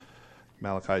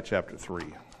Malachi chapter 3.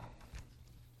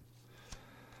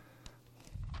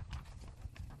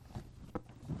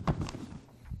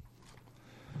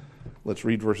 Let's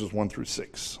read verses 1 through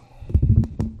 6.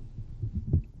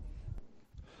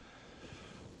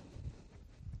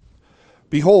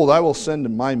 Behold, I will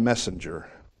send my messenger,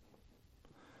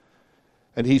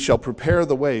 and he shall prepare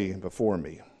the way before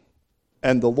me.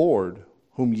 And the Lord,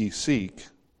 whom ye seek,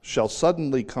 shall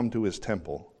suddenly come to his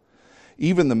temple,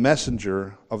 even the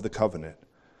messenger of the covenant,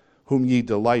 whom ye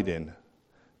delight in.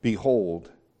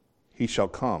 Behold, he shall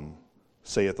come,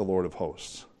 saith the Lord of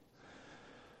hosts.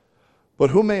 But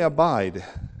who may abide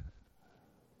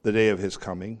the day of his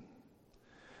coming?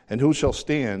 And who shall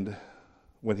stand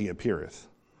when he appeareth?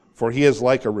 For he is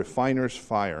like a refiner's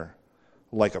fire,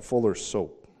 like a fuller's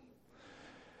soap.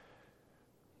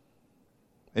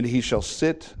 And he shall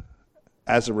sit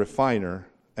as a refiner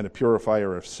and a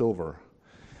purifier of silver,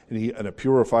 and a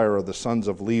purifier of the sons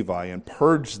of Levi, and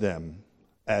purge them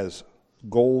as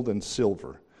gold and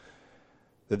silver,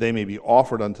 that they may be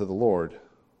offered unto the Lord,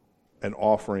 an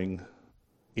offering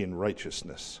in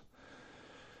righteousness.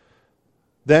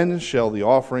 Then shall the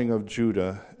offering of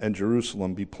Judah and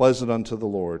Jerusalem be pleasant unto the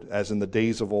Lord, as in the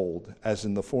days of old, as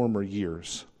in the former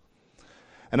years.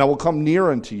 And I will come near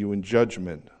unto you in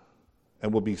judgment,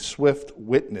 and will be swift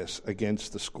witness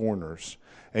against the scorners,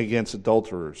 and against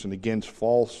adulterers, and against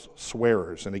false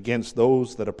swearers, and against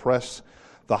those that oppress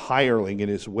the hireling in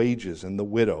his wages, and the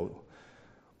widow,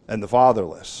 and the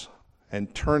fatherless,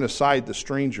 and turn aside the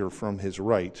stranger from his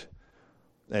right,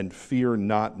 and fear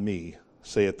not me,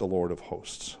 saith the Lord of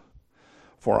hosts.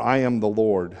 For I am the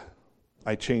Lord,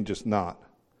 I changeth not.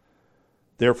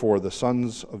 Therefore the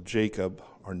sons of Jacob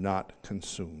are not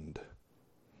consumed.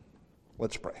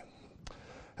 Let's pray.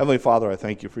 Heavenly Father, I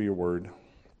thank you for your word.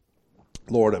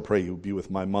 Lord, I pray you be with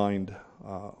my mind.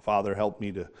 Father, help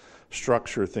me to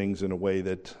structure things in a way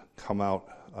that come out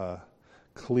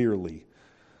clearly.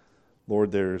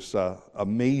 Lord, there's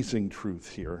amazing truth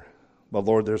here. But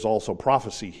Lord, there's also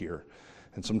prophecy here.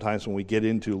 And sometimes when we get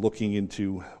into looking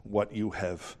into what you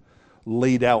have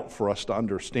laid out for us to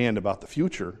understand about the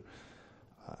future,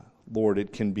 Lord,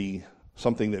 it can be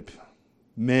something that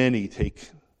many take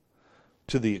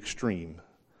to the extreme.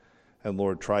 And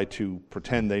Lord, try to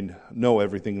pretend they know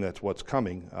everything that's what's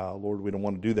coming. Lord, we don't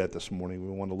want to do that this morning.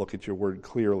 We want to look at your word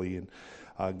clearly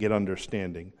and get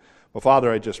understanding. But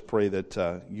Father, I just pray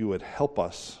that you would help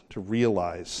us to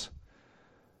realize,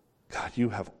 God, you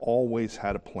have always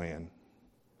had a plan.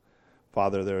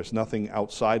 Father, there is nothing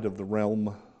outside of the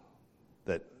realm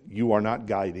that you are not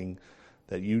guiding,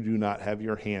 that you do not have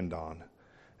your hand on.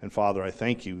 And Father, I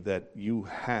thank you that you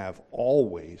have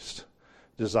always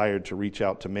desired to reach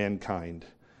out to mankind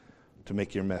to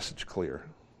make your message clear.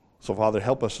 So Father,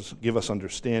 help us, give us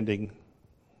understanding.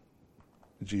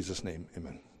 In Jesus' name,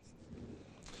 amen.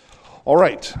 All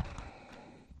right.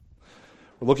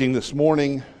 We're looking this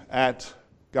morning at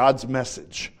God's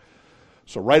message.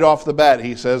 So right off the bat,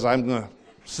 he says, I'm going to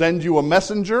send you a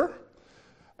messenger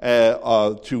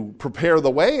to prepare the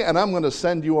way, and I'm going to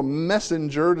send you a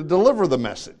messenger to deliver the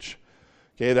message.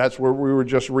 Okay, that's where we were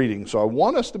just reading. So I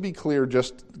want us to be clear,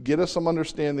 just get us some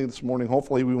understanding this morning.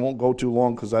 Hopefully we won't go too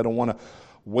long because I don't want to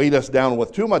weight us down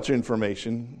with too much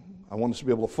information. I want us to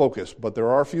be able to focus. But there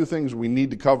are a few things we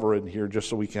need to cover in here just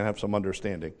so we can have some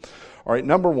understanding. All right,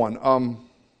 number one.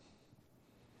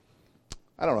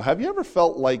 I don't know, have you ever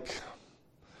felt like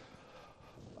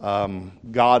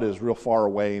God is real far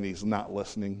away and he's not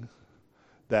listening?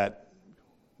 That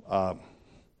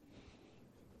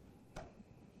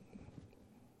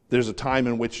there's a time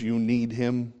in which you need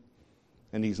him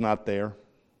and he's not there?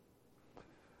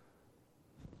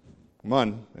 Come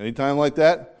on, any time like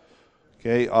that?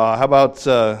 Okay, how about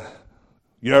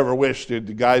you ever wish, the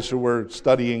guys who were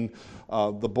studying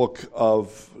the book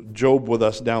of Job with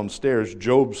us downstairs,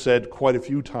 Job said quite a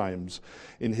few times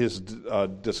in his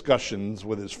discussions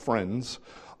with his friends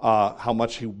how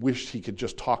much he wished he could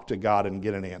just talk to God and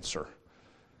get an answer.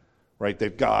 Right?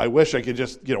 That God, I wish I could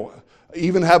just,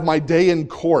 even have my day in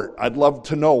court. I'd love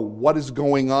to know what is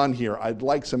going on here. I'd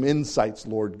like some insights,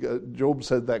 Lord. Job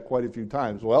said that quite a few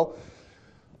times. Well,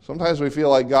 sometimes we feel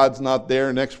like God's not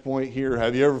there. Next point here,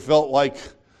 have you ever felt like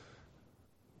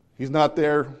he's not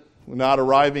there? Not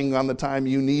arriving on the time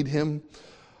you need him.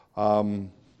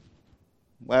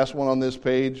 Last one on this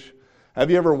page. Have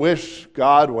you ever wished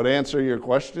God would answer your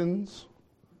questions?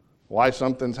 Why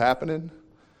something's happening?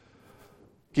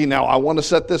 Okay, now I want to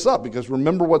set this up because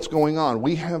remember what's going on.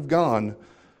 We have gone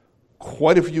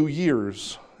quite a few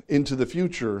years into the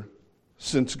future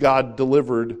since God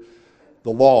delivered the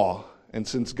law and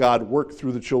since God worked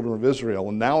through the children of Israel.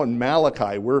 And now in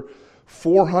Malachi, we're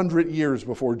 400 years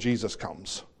before Jesus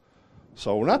comes.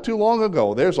 So not too long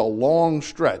ago, there's a long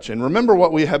stretch. And remember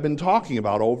what we have been talking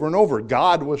about over and over.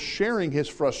 God was sharing his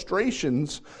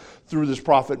frustrations through this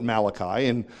prophet Malachi.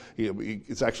 And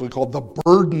it's actually called the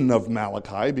burden of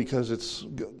Malachi because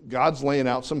God's laying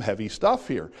out some heavy stuff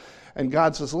here. And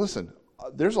God says, listen,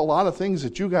 there's a lot of things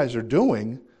that you guys are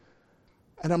doing,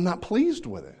 and I'm not pleased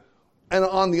with it. And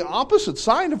on the opposite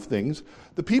side of things,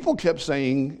 the people kept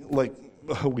saying, like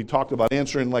we talked about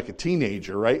answering like a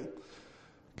teenager, right?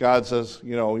 God says,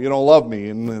 you don't love me.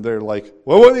 And they're like,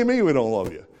 well, what do you mean we don't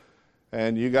love you?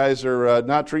 And you guys are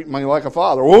not treating me like a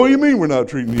father. Well, what do you mean we're not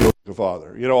treating you like a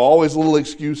father? Always little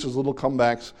excuses, little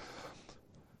comebacks.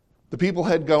 The people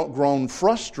had grown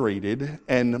frustrated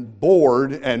and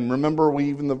bored. And remember, we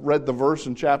even read the verse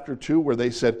in chapter 2 where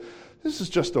they said, this is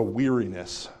just a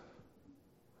weariness.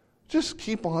 Just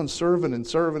keep on serving and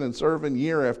serving and serving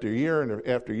year after year and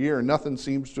after year, and nothing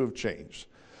seems to have changed.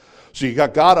 So you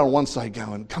got God on one side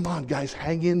going, come on, guys,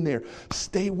 hang in there.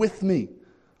 Stay with me.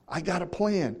 I got a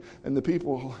plan. And the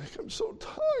people are like, I'm so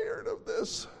tired of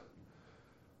this.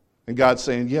 And God's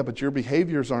saying, yeah, but your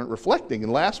behaviors aren't reflecting.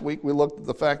 And last week we looked at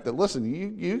the fact that,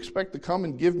 listen, you expect to come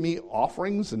and give me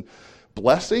offerings and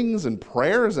blessings and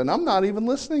prayers, and I'm not even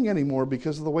listening anymore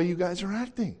because of the way you guys are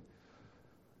acting.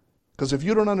 Because if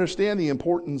you don't understand the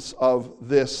importance of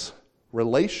this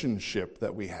relationship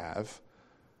that we have,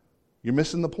 you're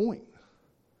missing the point.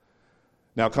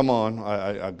 Now, come on,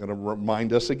 I'm going to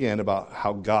remind us again about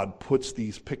how God puts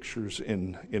these pictures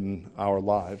in our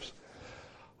lives.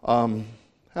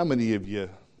 How many of you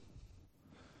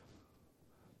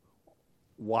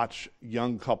watch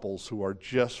young couples who are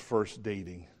just first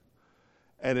dating,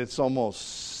 and it's almost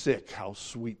sick how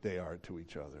sweet they are to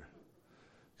each other?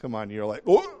 Come on, you're like,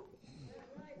 oh!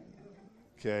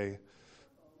 Okay.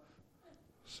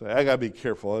 So I got to be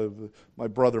careful. My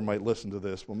brother might listen to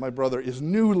this, but my brother is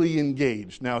newly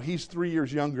engaged. Now, he's 3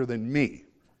 years younger than me,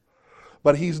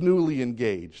 but he's newly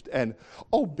engaged. And,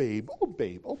 oh, babe,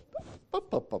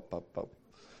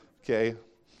 okay.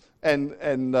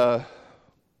 And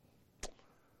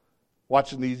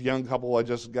watching these young couple, I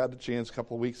just got a chance a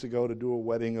couple of weeks ago to do a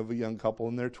wedding of a young couple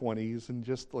in their 20s, and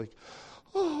just like,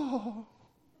 oh,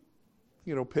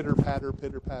 pitter patter,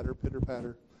 pitter patter, pitter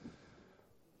patter.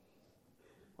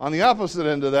 On the opposite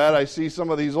end of that, I see some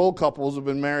of these old couples who've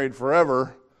been married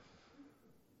forever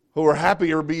who are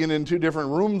happier being in two different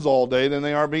rooms all day than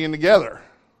they are being together.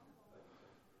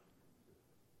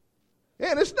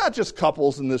 And it's not just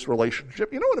couples in this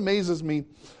relationship. You know what amazes me?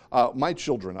 My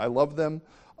children, I love them,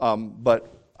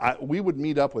 but we would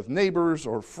meet up with neighbors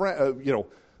or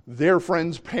their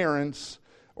friends' parents,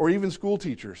 or even school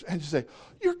teachers, and you say,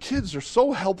 your kids are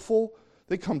so helpful.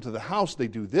 They come to the house, they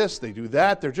do this, they do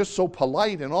that. They're just so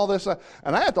polite and all this. And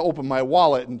I have to open my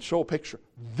wallet and show a picture.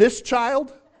 This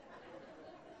child?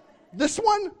 This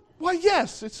one? Why,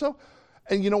 yes. It's so.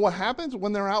 And you know what happens?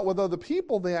 When they're out with other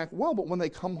people, they act well. But when they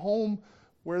come home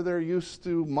where they're used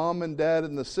to mom and dad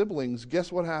and the siblings,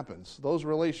 guess what happens? Those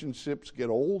relationships get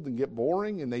old and get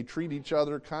boring, and they treat each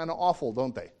other kind of awful,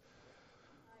 don't they?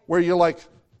 Where you're like,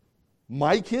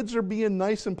 my kids are being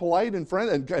nice and polite and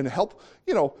friendly and help.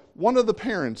 One of the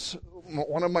parents,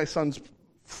 one of my son's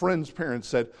friend's parents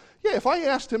said, yeah, if I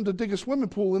asked him to dig a swimming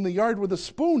pool in the yard with a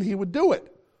spoon, he would do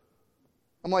it.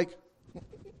 I'm like,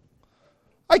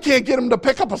 I can't get him to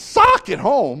pick up a sock at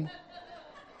home.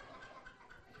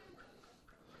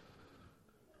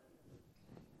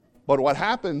 But what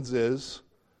happens is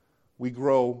we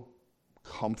grow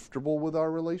comfortable with our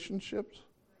relationships.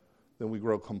 Then we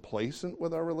grow complacent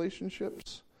with our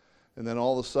relationships. And then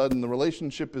all of a sudden the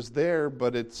relationship is there,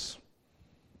 but it's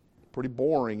pretty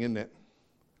boring, isn't it?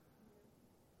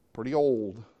 Pretty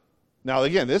old. Now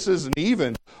again, this isn't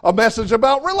even a message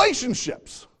about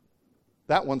relationships.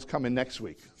 That one's coming next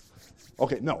week.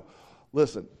 Okay, no.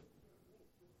 Listen.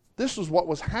 This is what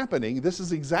was happening. This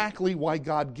is exactly why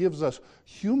God gives us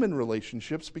human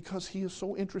relationships, because he is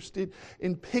so interested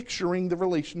in picturing the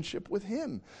relationship with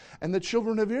him. And the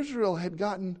children of Israel had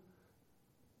gotten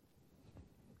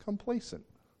complacent.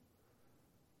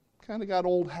 Kind of got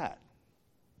old hat.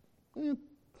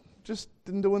 Just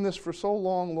been doing this for so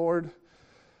long, Lord.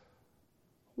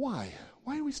 Why?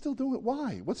 Why are we still doing it?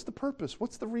 Why? What's the purpose?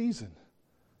 What's the reason?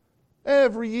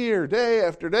 Every year, day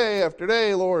after day after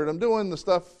day, Lord, I'm doing the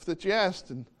stuff that you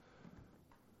asked. And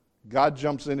God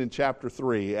jumps in chapter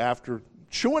 3 after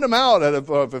chewing him out of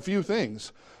a few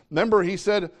things. Remember, he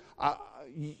said,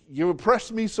 you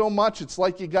oppressed me so much, it's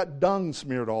like you got dung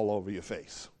smeared all over your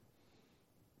face.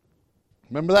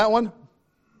 Remember that one?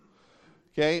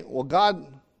 Okay, well, God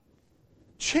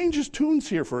changes tunes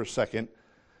here for a second,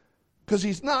 Because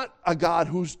he's not a God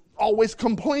who's always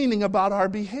complaining about our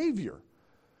behavior.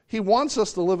 He wants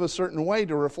us to live a certain way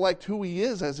to reflect who he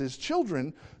is as his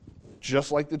children,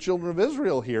 just like the children of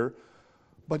Israel here.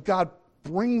 But God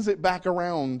brings it back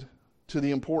around to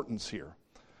the importance here.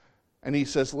 And he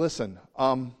says, listen,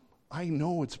 I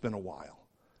know it's been a while,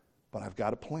 but I've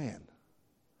got a plan.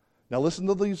 Now listen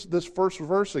to this first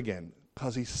verse again,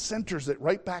 because he centers it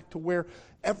right back to where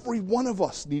every one of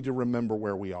us need to remember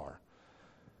where we are.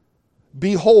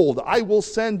 Behold, I will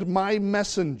send my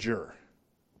messenger.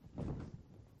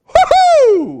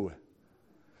 Woo-hoo!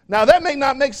 Now that may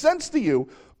not make sense to you,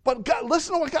 but God,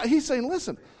 listen to what God, he's saying,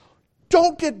 listen,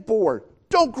 don't get bored.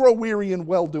 Don't grow weary in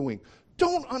well-doing.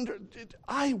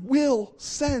 I will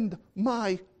send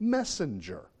my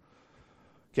messenger.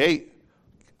 Okay,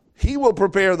 he will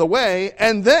prepare the way,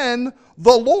 and then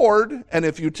the Lord, and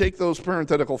if you take those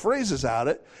parenthetical phrases out,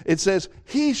 it says,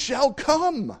 he shall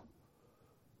come.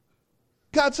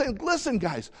 God's saying, listen,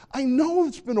 guys, I know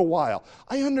it's been a while.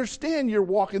 I understand you're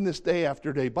walking this day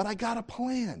after day, but I got a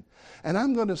plan, and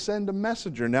I'm going to send a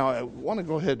messenger. Now, I want to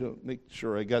go ahead and make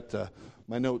sure I got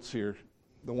my notes here.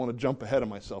 Don't want to jump ahead of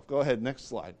myself. Go ahead, next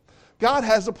slide. God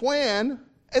has a plan,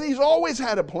 and he's always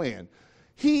had a plan.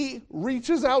 He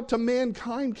reaches out to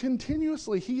mankind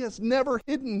continuously. He has never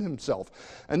hidden himself.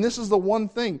 And this is the one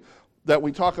thing that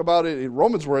we talk about in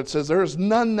Romans where it says, there is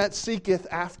none that seeketh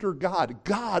after God.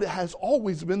 God has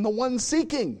always been the one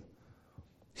seeking.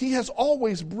 He has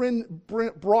always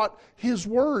brought his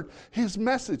word, his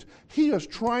message. He is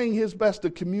trying his best to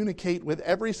communicate with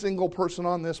every single person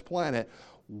on this planet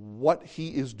what he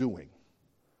is doing.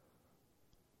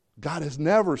 God has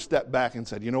never stepped back and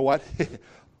said, you know what,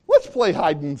 let's play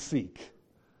hide and seek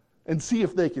and see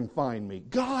if they can find me.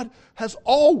 God has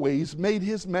always made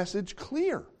his message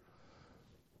clear.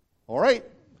 All right,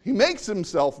 he makes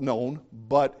himself known,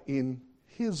 but in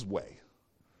his way.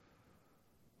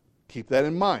 Keep that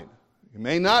in mind. He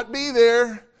may not be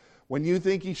there when you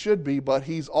think he should be, but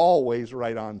he's always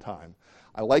right on time.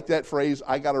 I like that phrase.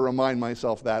 I got to remind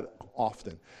myself that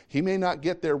often. He may not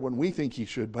get there when we think he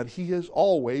should, but he is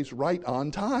always right on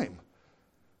time.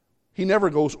 He never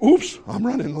goes, oops, I'm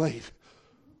running late.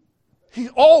 He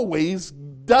always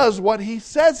does what he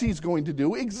says he's going to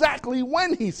do, exactly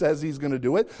when he says he's going to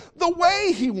do it, the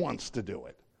way he wants to do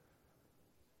it.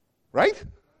 Right?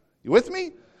 You with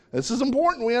me? This is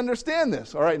important. We understand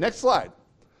this. All right, next slide.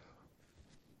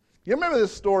 You remember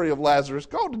this story of Lazarus?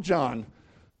 Go to John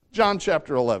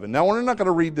chapter 11. Now, we're not going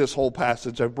to read this whole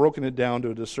passage. I've broken it down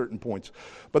to certain points.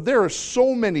 But there are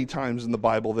so many times in the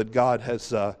Bible that God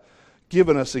has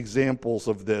given us examples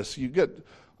of this. You get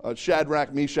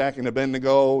Shadrach, Meshach, and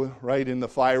Abednego, right, in the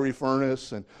fiery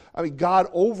furnace. And I mean, God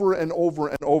over and over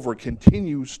and over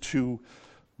continues to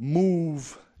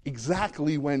move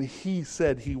exactly when he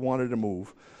said he wanted to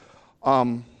move.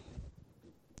 John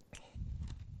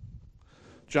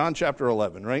chapter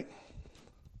 11, right?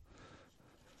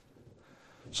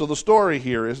 So the story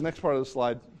here is, next part of the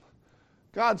slide,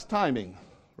 God's timing,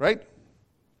 right?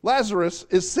 Lazarus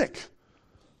is sick,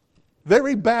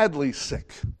 very badly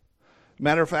sick.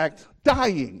 Matter of fact,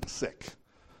 dying sick.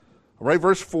 All right,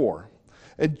 verse 4.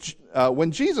 And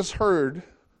when Jesus heard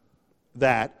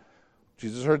that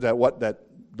that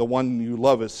the one you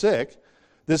love is sick,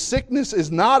 this sickness is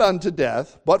not unto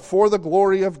death, but for the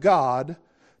glory of God,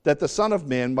 that the Son of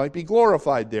Man might be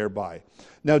glorified thereby.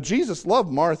 Now Jesus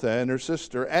loved Martha and her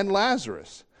sister and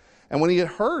Lazarus. And when he had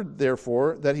heard,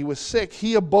 therefore, that he was sick,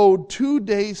 he abode 2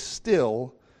 days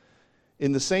still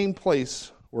in the same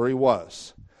place where he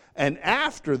was. And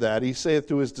after that, he saith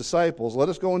to his disciples, let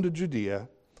us go into Judea.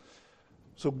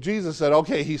 So Jesus said,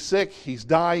 okay, he's sick, he's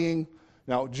dying.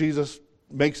 Now, Jesus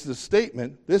makes this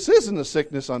statement, this isn't a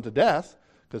sickness unto death,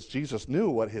 because Jesus knew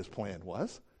what his plan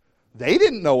was. They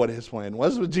didn't know what his plan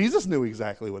was, but Jesus knew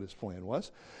exactly what his plan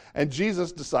was. And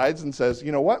Jesus decides and says,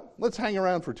 you know what? Let's hang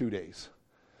around for 2 days.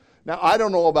 Now, I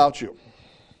don't know about you.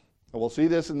 And we'll see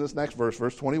this in this next verse,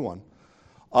 verse 21.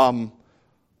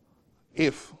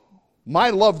 If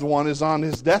my loved one is on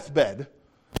his deathbed,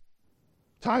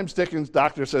 time's ticking,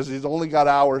 doctor says he's only got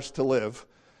hours to live,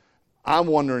 I'm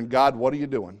wondering, God, what are you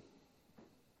doing?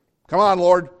 Come on,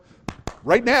 Lord.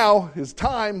 Right now is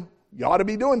time. You ought to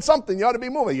be doing something. You ought to be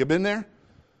moving. You been there?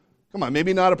 Come on,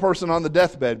 maybe not a person on the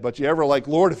deathbed, but you ever like,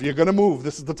 Lord, if you're going to move,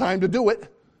 this is the time to do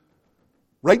it.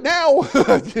 Right now,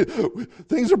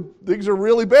 things are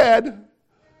really bad.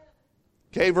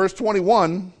 Okay, verse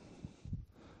 21.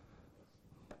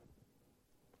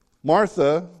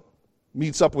 Martha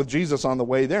meets up with Jesus on the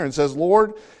way there and says,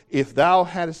 Lord, if thou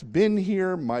hadst been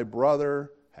here, my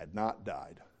brother had not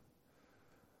died.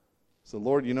 So,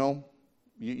 Lord,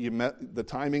 the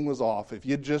timing was off. If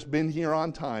you'd just been here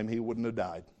on time, he wouldn't have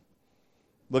died.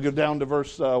 Look at down to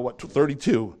verse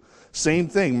 32. Same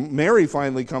thing. Mary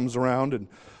finally comes around, and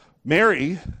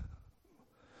Mary,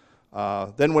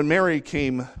 then when Mary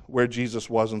came where Jesus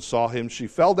was and saw him, she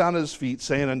fell down at his feet,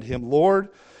 saying unto him, Lord,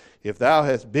 if thou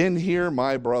hast been here,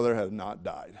 my brother had not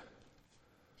died.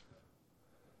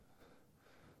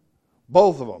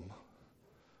 Both of them.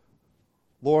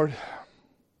 Lord,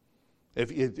 if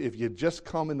you'd just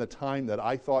come in the time that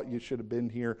I thought you should have been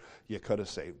here, you could have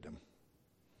saved him.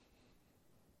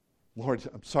 Lord,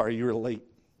 I'm sorry you were late.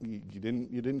 You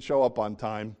didn't show up on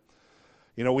time.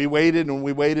 You know, we waited and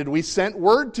we waited. We sent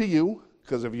word to you,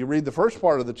 because if you read the first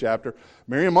part of the chapter,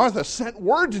 Mary and Martha sent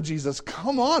word to Jesus,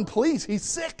 come on, please, he's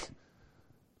sick.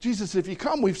 Jesus, if you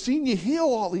come, we've seen you heal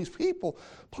all these people.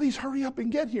 Please hurry up and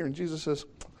get here. And Jesus says,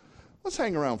 let's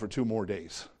hang around for 2 more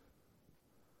days.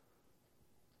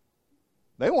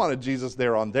 They wanted Jesus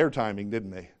there on their timing,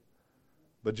 didn't they?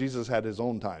 But Jesus had his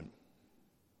own time.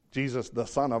 Jesus, the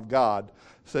Son of God,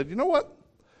 said, you know what?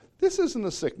 This isn't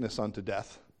a sickness unto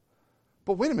death.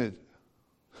 But wait a minute.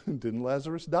 Didn't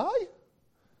Lazarus die?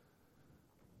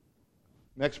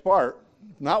 Next part.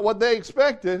 Not what they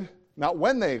expected. Not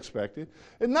when they expected.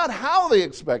 And not how they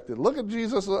expected. Look at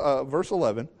Jesus, verse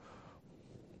 11.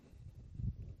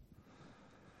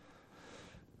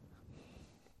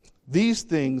 These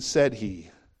things said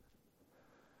he.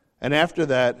 And after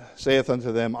that saith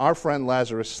unto them, our friend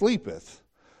Lazarus sleepeth,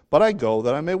 but I go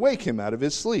that I may wake him out of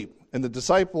his sleep. And the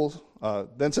disciples,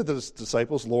 then said to the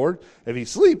disciples, Lord, if he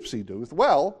sleeps, he doeth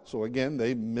well. So again,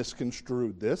 they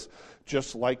misconstrued this,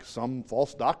 just like some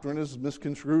false doctrine is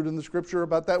misconstrued in the Scripture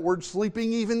about that word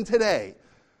sleeping even today.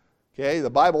 Okay, the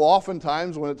Bible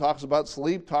oftentimes, when it talks about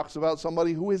sleep, talks about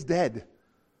somebody who is dead.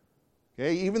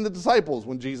 Okay, even the disciples,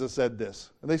 when Jesus said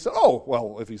this, and they said, oh,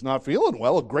 well, if he's not feeling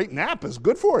well, a great nap is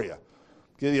good for you.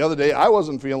 Okay, the other day, I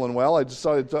wasn't feeling well. I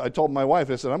told my wife,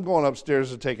 I said, I'm going upstairs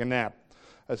to take a nap.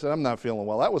 I said, I'm not feeling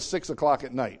well. That was 6 o'clock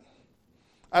at night.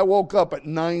 I woke up at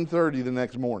 9:30 the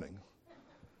next morning.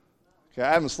 Okay,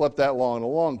 I haven't slept that long in a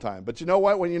long time. But you know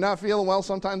what? When you're not feeling well,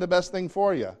 sometimes the best thing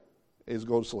for you is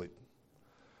go to sleep.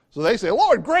 So they say,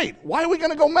 Lord, great. Why are we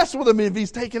going to go mess with him if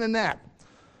he's taking a nap?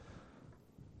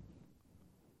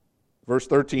 Verse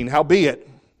 13, howbeit,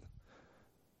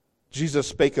 Jesus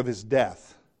spake of his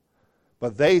death,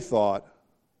 but they thought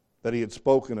that he had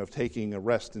spoken of taking a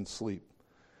rest and sleep.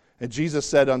 And Jesus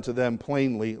said unto them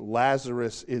plainly,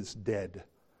 Lazarus is dead.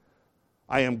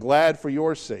 I am glad for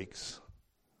your sakes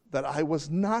that I was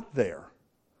not there,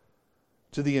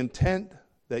 to the intent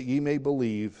that ye may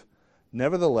believe.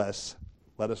 Nevertheless,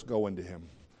 let us go into him.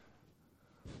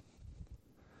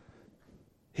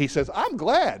 He says, I'm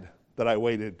glad that I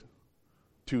waited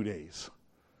 2 days.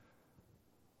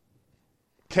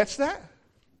 Catch that?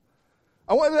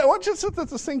 I want you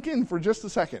to sink in for just a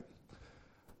second.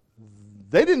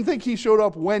 They didn't think he showed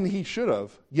up when he should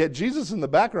have, yet Jesus in the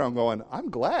background going, I'm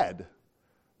glad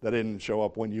that I didn't show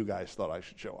up when you guys thought I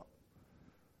should show up.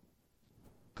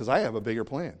 Because I have a bigger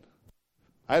plan.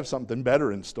 I have something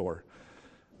better in store.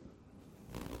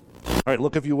 All right,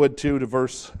 look if you would too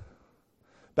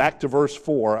back to verse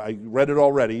 4. I read it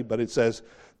already, but it says,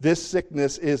 this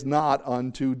sickness is not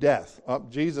unto death.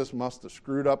 Jesus must have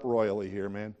screwed up royally here,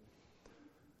 man.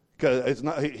 Because it's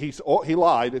not, he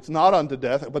lied. It's not unto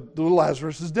death, but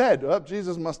Lazarus is dead.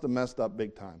 Jesus must have messed up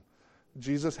big time.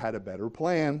 Jesus had a better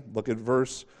plan. Look at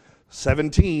verse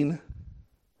 17.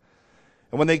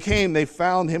 And when they came, they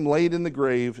found him laid in the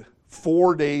grave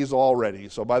 4 days already.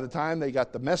 So by the time they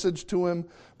got the message to him,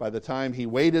 by the time he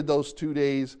waited those 2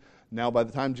 days, now by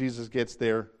the time Jesus gets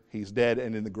there, he's dead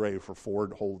and in the grave for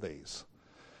 4 whole days.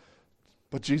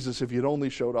 But Jesus, if you'd only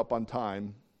showed up on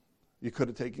time, you could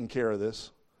have taken care of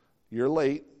this. You're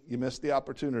late. You missed the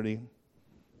opportunity.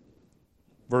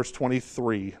 Verse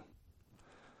 23.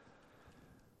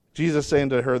 Jesus saying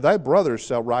to her, thy brother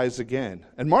shall rise again.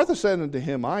 And Martha said unto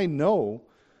him, I know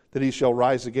that he shall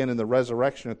rise again in the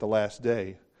resurrection at the last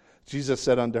day. Jesus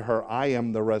said unto her, I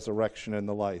am the resurrection and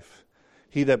the life.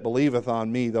 He that believeth on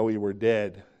me, though he were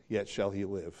dead, yet shall he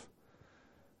live.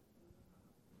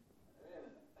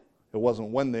 It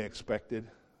wasn't when they expected.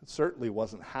 It certainly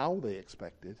wasn't how they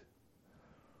expected.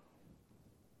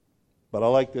 But I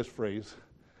like this phrase.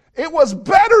 It was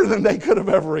better than they could have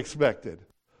ever expected.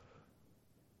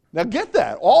 Now get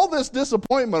that. All this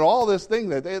disappointment, all this thing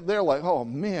that they're like, oh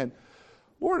man,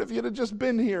 Lord, if you'd have just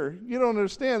been here, you don't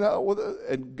understand.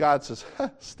 And God says,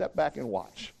 step back and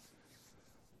watch.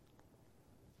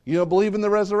 You don't believe in the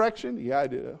resurrection? Yeah, I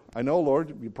do. I know,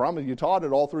 Lord. You promised, you taught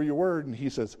it all through your word. And he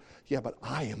says, yeah, but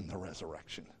I am the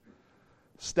resurrection.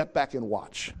 Step back and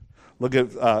watch. Look at,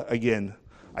 again,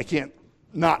 I can't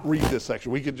not read this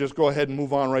section. We could just go ahead and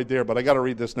move on right there, but I got to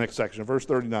read this next section. Verse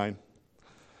 39.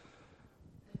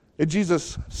 And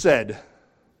Jesus said,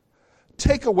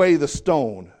 take away the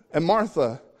stone. And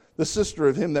Martha, the sister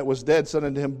of him that was dead, said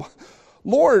unto him,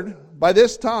 Lord, by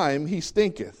this time he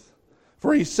stinketh,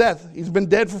 for he saith, he's been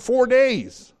dead for 4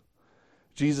 days.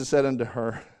 Jesus said unto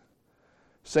her,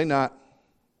 said I not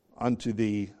unto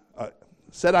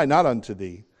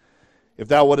thee, if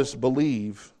thou wouldest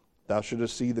believe, thou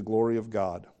shouldest see the glory of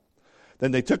God. Then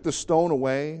they took the stone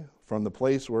away from the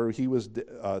place where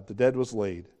the dead was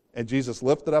laid. And Jesus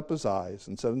lifted up his eyes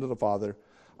and said unto the Father,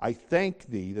 I thank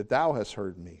thee that thou hast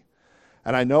heard me,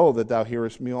 and I know that thou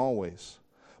hearest me always.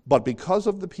 But because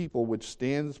of the people which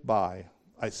stands by,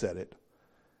 I said it,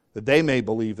 that they may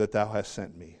believe that thou hast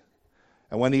sent me.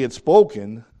 And when he had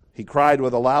spoken, he cried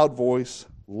with a loud voice,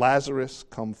 Lazarus,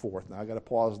 come forth. Now I got to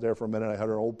pause there for a minute. I had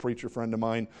an old preacher friend of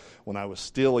mine when I was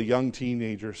still a young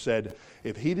teenager said,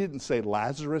 if he didn't say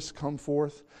Lazarus, come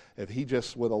forth, if he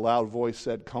just with a loud voice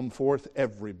said, come forth,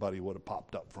 everybody would have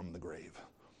popped up from the grave.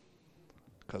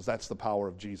 Because that's the power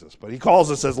of Jesus. But he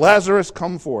calls us as Lazarus,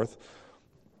 come forth.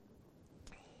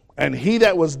 And he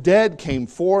that was dead came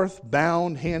forth,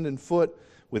 bound hand and foot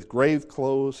with grave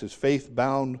clothes, his face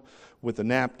bound with a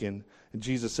napkin. And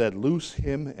Jesus said, loose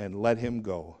him and let him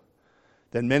go.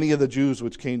 Then many of the Jews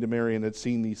which came to Mary and had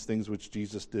seen these things which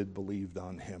Jesus did believed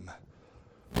on him.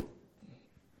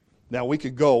 Now we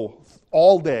could go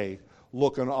all day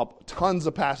looking up tons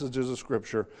of passages of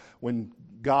Scripture when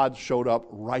God showed up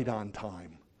right on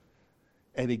time.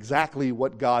 And exactly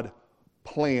what God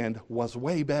planned was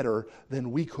way better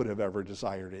than we could have ever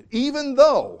desired it. Even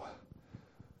though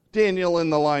Daniel in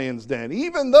the lion's den,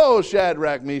 even though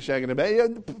Shadrach, Meshach, and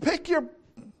Abednego, pick your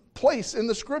place in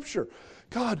the Scripture.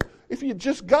 God, if you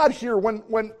just got here when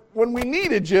we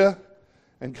needed you,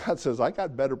 and God says, I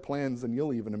got better plans than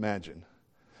you'll even imagine.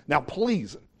 Now,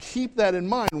 please keep that in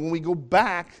mind when we go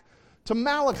back to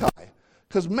Malachi.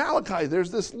 Because Malachi,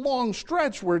 there's this long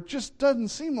stretch where it just doesn't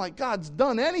seem like God's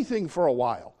done anything for a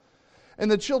while. And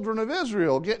the children of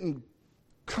Israel getting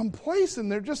complacent,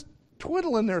 they're just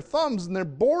twiddling their thumbs and they're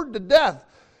bored to death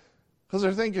because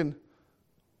they're thinking,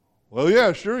 well,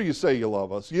 yeah, sure you say you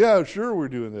love us. Yeah, sure we're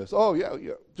doing this. Oh, yeah,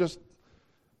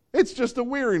 it's just a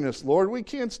weariness, Lord. We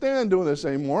can't stand doing this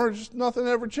anymore. It's just nothing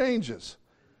ever changes.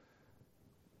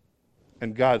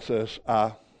 And God says,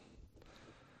 I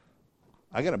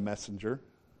got a messenger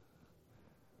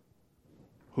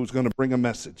who's going to bring a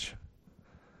message.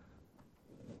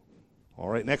 All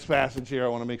right, next passage here. I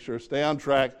want to make sure stay on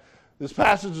track. This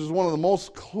passage is one of the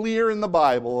most clear in the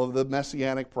Bible of the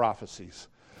messianic prophecies.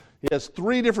 He has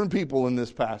 3 different people in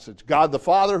this passage. God the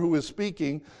Father who is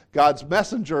speaking, God's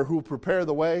messenger who will prepare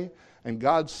the way, and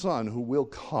God's Son who will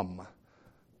come,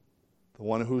 the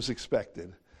one who's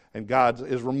expected. And God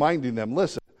is reminding them,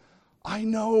 listen, I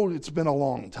know it's been a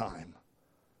long time.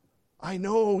 I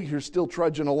know you're still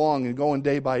trudging along and going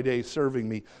day by day serving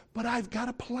me, but I've got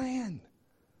a plan.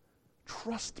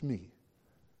 Trust me.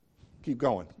 Keep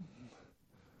going.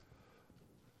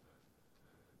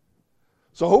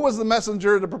 So who was the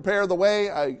messenger to prepare the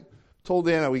way? I told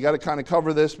Anna we got to kind of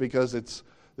cover this because this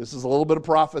is a little bit of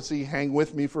prophecy. Hang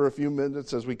with me for a few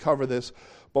minutes as we cover this.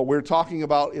 But we're talking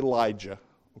about Elijah,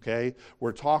 okay?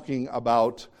 We're talking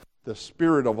about the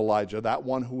spirit of Elijah, that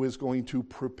one who is going to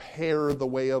prepare the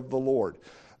way of the Lord.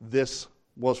 This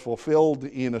was fulfilled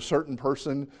in a certain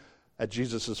person at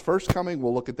Jesus' first coming.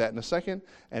 We'll look at that in a second.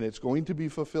 And it's going to be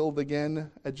fulfilled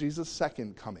again at Jesus'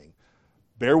 second coming.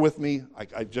 Bear with me.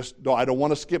 I don't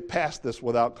want to skip past this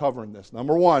without covering this.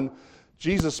 Number one,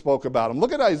 Jesus spoke about him.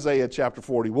 Look at Isaiah chapter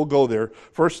 40. We'll go there.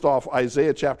 First off,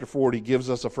 Isaiah chapter 40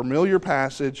 gives us a familiar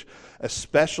passage,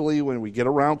 especially when we get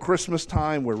around Christmas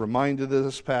time. We're reminded of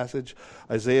this passage.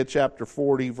 Isaiah chapter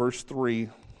 40, verse 3.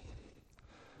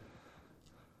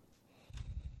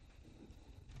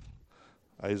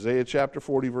 Isaiah chapter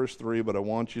 40, verse 3, but I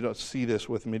want you to see this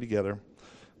with me together.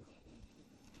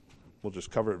 We'll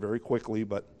just cover it very quickly,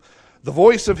 but the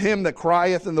voice of him that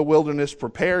crieth in the wilderness,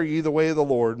 prepare ye the way of the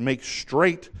Lord, make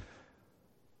straight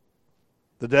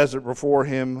the desert before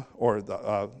him, or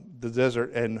the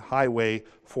desert and highway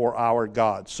for our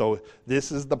God. So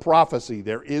this is the prophecy.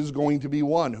 There is going to be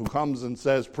one who comes and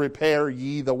says, prepare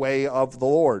ye the way of the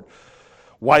Lord.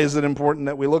 Why is it important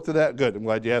that we looked at that? Good. I'm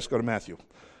glad you asked. Go to Matthew.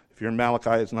 If you're in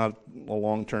Malachi, it's not a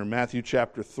long term. Matthew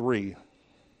chapter 3.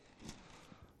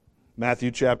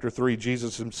 Matthew chapter 3,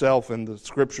 Jesus himself in the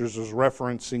scriptures is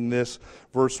referencing this,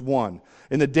 verse 1.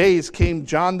 In the days came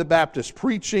John the Baptist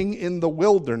preaching in the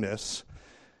wilderness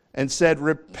and said,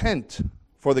 repent,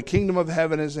 for the kingdom of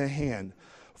heaven is at hand.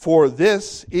 For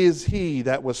this is he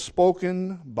that was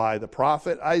spoken by the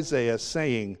prophet Isaiah,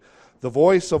 saying, the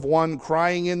voice of one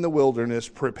crying in the wilderness,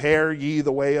 prepare ye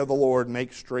the way of the Lord,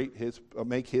 make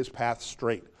his path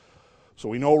straight. So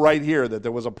we know right here that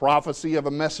there was a prophecy of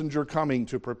a messenger coming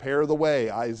to prepare the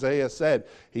way. Isaiah said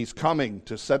he's coming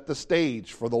to set the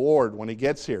stage for the Lord when he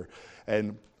gets here.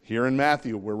 And here in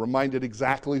Matthew, we're reminded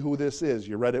exactly who this is.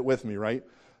 You read it with me, right?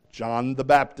 John the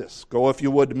Baptist. Go, if you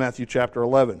would, to Matthew chapter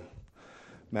 11.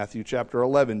 Matthew chapter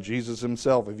 11, Jesus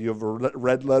himself. If you have a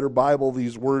red letter Bible,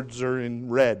 these words are in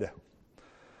red.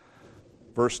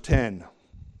 Verse 10.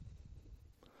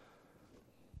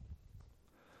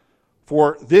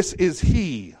 For this is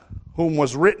he whom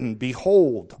was written,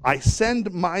 behold, I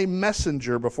send my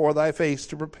messenger before thy face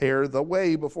to prepare the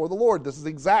way before the Lord. This is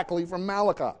exactly from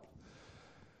Malachi.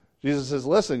 Jesus says,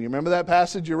 listen, you remember that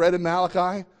passage you read in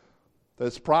Malachi?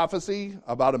 This prophecy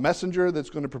about a messenger that's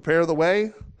going to prepare the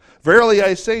way? Verily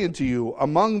I say unto you,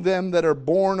 among them that are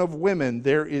born of women,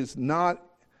 there is not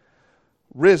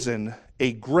risen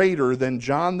a greater than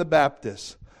John the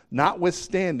Baptist.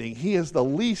 Notwithstanding, he is the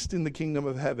least in the kingdom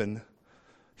of heaven.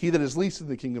 He that is least in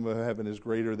the kingdom of heaven is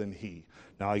greater than he.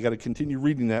 Now, you got to continue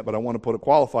reading that, but I want to put a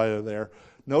qualifier there.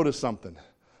 Notice something.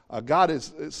 God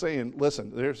is saying,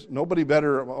 listen, there's nobody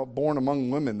better born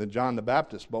among women than John the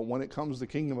Baptist, but when it comes to the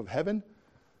kingdom of heaven,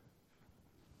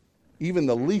 even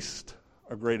the least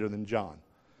are greater than John.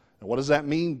 And what does that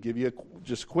mean? Give you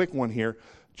just a quick one here.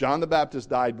 John the Baptist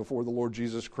died before the Lord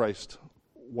Jesus Christ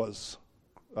was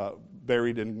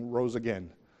buried and rose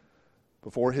again.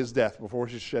 Before his death, before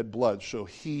he shed blood. So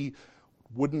he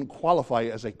wouldn't qualify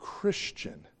as a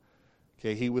Christian.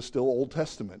 Okay, he was still Old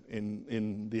Testament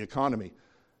in the economy.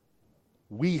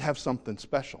 We have something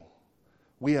special.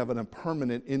 We have a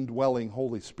permanent indwelling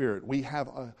Holy Spirit. We have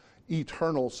an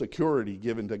eternal security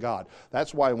given to God.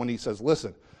 That's why when he says,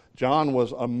 listen, John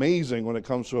was amazing when it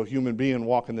comes to a human being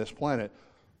walking this planet,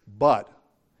 but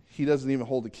he doesn't even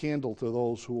hold a candle to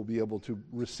those who will be able to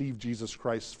receive Jesus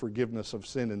Christ's forgiveness of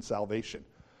sin and salvation.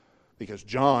 Because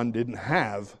John didn't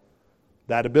have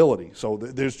that ability. So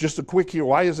there's just a quick here.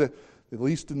 Why is it, at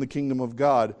least in the kingdom of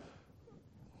God,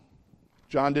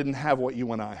 John didn't have what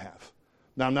you and I have?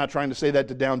 Now, I'm not trying to say that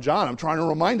to down John. I'm trying to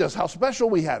remind us how special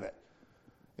we have it.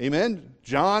 Amen?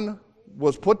 John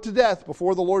was put to death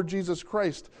before the Lord Jesus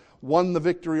Christ won the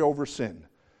victory over sin.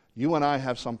 You and I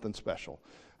have something special.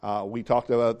 We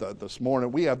talked about that this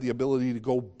morning. We have the ability to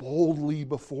go boldly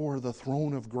before the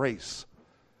throne of grace.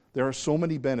 There are so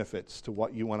many benefits to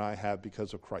what you and I have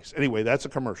because of Christ. Anyway, that's a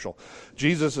commercial.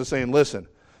 Jesus is saying, listen,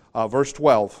 verse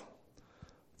 12.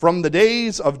 From the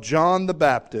days of John the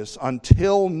Baptist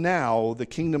until now, the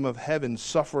kingdom of heaven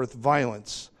suffereth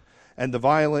violence, and the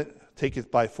violent taketh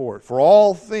by force. For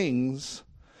all things,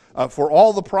 for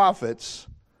all the prophets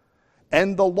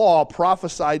and the law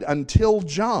prophesied until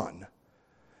John.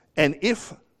 And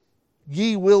if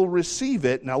ye will receive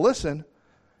it, now listen,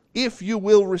 if you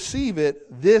will receive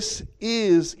it, this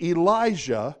is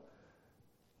Elijah,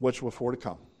 which was for to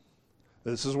come.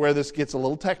 This is where this gets a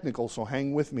little technical, so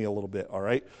hang with me a little bit, all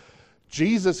right?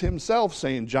 Jesus himself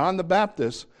saying John the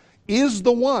Baptist is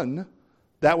the one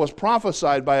that was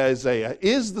prophesied by Isaiah,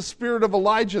 is the spirit of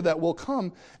Elijah that will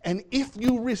come, and if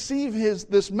you receive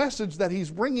this message that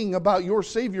he's bringing about your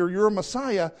Savior, your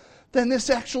Messiah, then this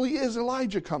actually is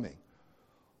Elijah coming.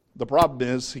 The problem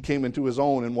is he came into his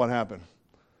own, and what happened?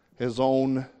 His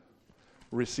own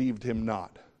received him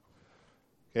not.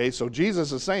 Okay, so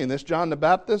Jesus is saying this, John the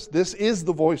Baptist, this is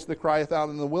the voice that crieth out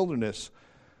in the wilderness.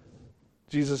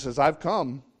 Jesus says, I've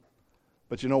come,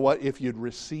 but you know what? If you'd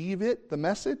receive it, the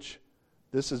message,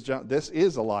 this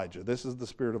is Elijah. This is the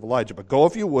spirit of Elijah. But go,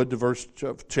 if you would,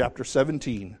 to chapter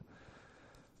 17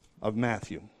 of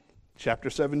Matthew. Chapter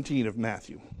 17 of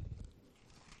Matthew.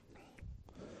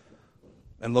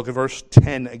 And look at verse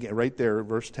 10 again, right there,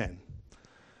 verse 10.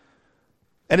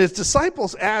 And his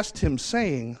disciples asked him,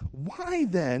 saying, why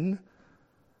then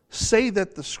say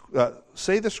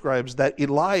the scribes that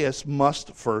Elias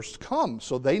must first come?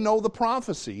 So they know the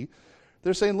prophecy.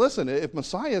 They're saying, listen, if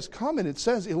Messiah is coming, it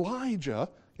says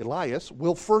Elias,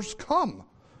 will first come.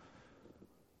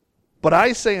 But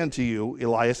I say unto you,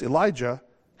 Elijah,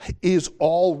 is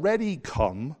already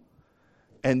come,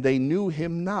 and they knew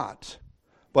him not,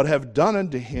 but have done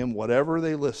unto him whatever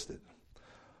they listed.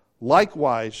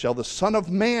 Likewise shall the Son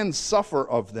of Man suffer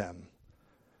of them.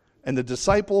 And the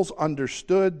disciples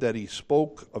understood that he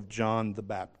spoke of John the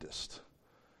Baptist.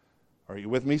 Are you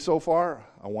with me so far?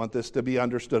 I want this to be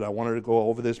understood. I wanted to go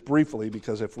over this briefly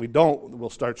because if we don't, we'll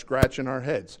start scratching our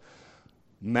heads.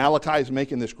 Malachi is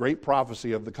making this great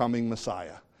prophecy of the coming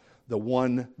Messiah. the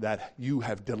one that you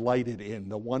have delighted in,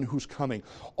 the one who's coming.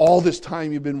 All this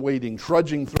time you've been waiting,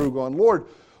 trudging through, going, Lord,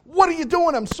 what are you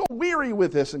doing? I'm so weary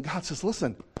with this. And God says,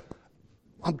 listen,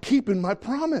 I'm keeping my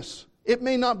promise. It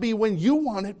may not be when you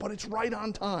want it, but it's right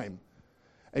on time.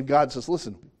 And God says,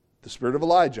 listen, the spirit of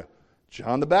Elijah,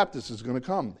 John the Baptist is going to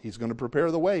come. He's going to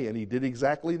prepare the way. And he did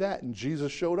exactly that. And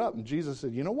Jesus showed up. And Jesus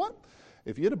said, you know what?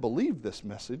 If you'd have believed this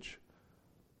message,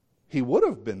 he would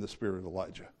have been the spirit of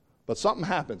Elijah. But something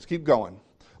happens. Keep going.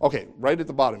 Okay, right at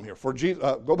the bottom here.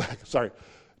 Go back. Sorry.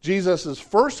 Jesus'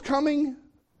 first coming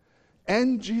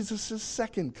and Jesus'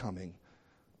 second coming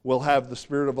will have the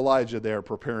spirit of Elijah there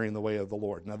preparing the way of the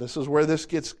Lord. Now this is where this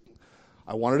gets,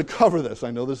 I wanted to cover this.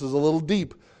 I know this is a little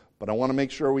deep, but I want to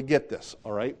make sure we get this,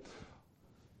 all right?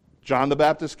 John the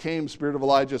Baptist came, spirit of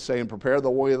Elijah saying, prepare the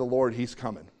way of the Lord, he's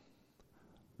coming.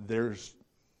 There's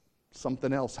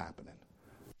something else happening.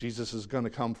 Jesus is going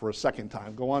to come for a second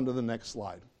time. Go on to the next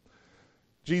slide.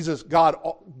 God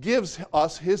gives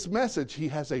us his message. He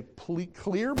has a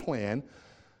clear plan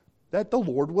that the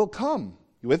Lord will come.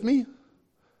 You with me?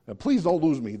 Now, please don't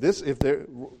lose me.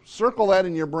 Circle that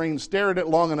in your brain, stare at it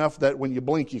long enough that when you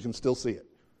blink, you can still see it.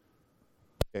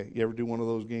 Okay, you ever do one of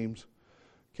those games?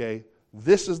 Okay,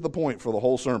 this is the point for the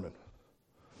whole sermon.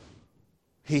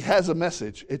 He has a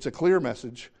message. It's a clear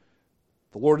message.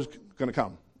 The Lord is going to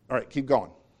come. All right, keep going.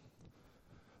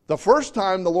 The first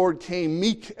time the Lord came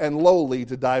meek and lowly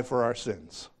to die for our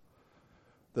sins.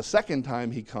 The second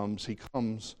time he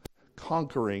comes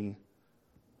conquering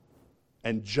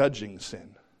and judging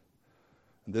sin.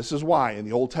 And this is why, and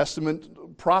the Old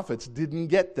Testament prophets didn't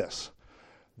get this.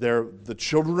 The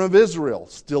children of Israel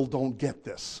still don't get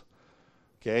this.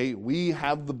 Okay, we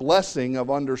have the blessing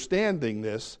of understanding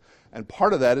this, and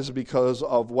part of that is because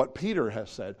of what Peter has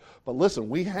said. But listen,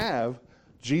 we have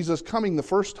Jesus coming the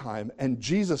first time, and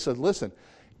Jesus said, listen,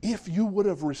 if you would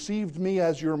have received me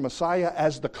as your Messiah,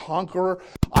 as the conqueror,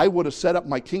 I would have set up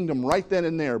my kingdom right then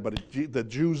and there, but the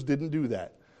Jews didn't do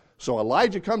that. So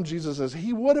Elijah comes, Jesus says,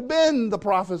 he would have been the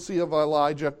prophecy of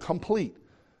Elijah complete,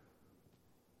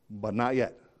 but not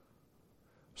yet.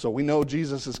 So we know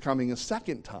Jesus is coming a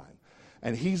second time,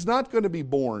 and he's not going to be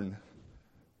born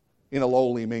in a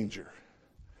lowly manger.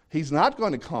 He's not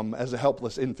going to come as a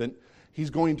helpless infant. He's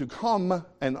going to come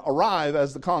and arrive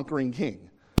as the conquering king.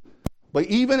 But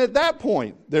even at that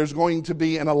point, there's going to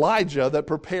be an Elijah that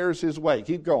prepares his way.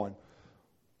 Keep going.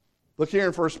 Look here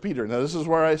in 1 Peter. Now this is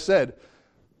where I said,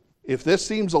 if this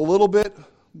seems a little bit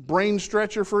brain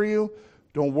stretcher for you,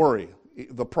 don't worry.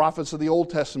 The prophets of the Old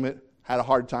Testament had a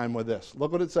hard time with this.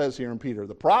 Look what it says here in Peter.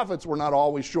 The prophets were not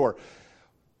always sure.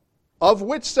 Of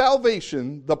which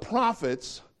salvation the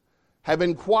prophets have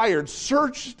inquired,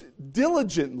 searched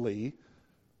diligently,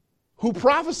 who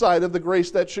prophesied of the grace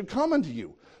that should come unto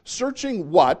you, searching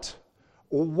what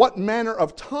manner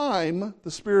of time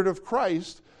the Spirit of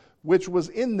Christ, which was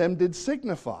in them, did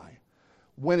signify,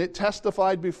 when it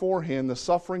testified beforehand the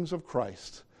sufferings of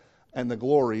Christ and the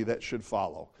glory that should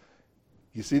follow.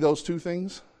 You see those two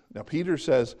things? Now Peter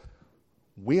says,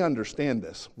 we understand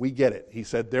this. We get it. He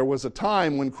said there was a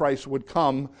time when Christ would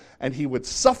come and he would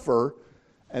suffer,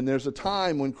 and there's a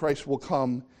time when Christ will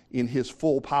come in his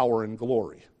full power and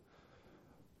glory.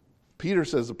 Peter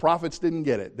says the prophets didn't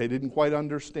get it. They didn't quite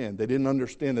understand. They didn't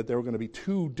understand that there were going to be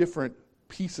two different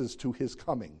pieces to his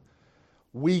coming.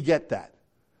 We get that.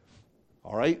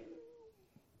 All right?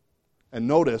 And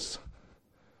notice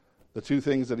the two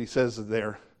things that he says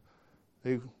there.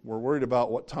 They were worried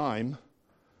about what time.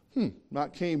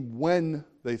 Not came when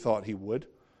they thought he would.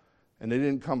 And they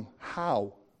didn't come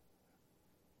how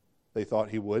they thought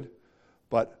he would.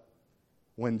 But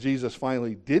when Jesus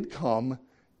finally did come,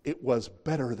 it was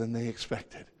better than they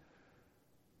expected.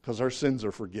 Because our sins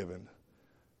are forgiven.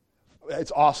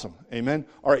 It's awesome. Amen?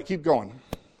 All right, keep going.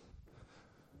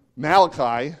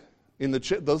 Malachi,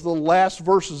 those are the last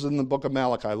verses in the book of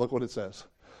Malachi. Look what it says.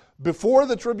 Before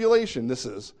the tribulation, this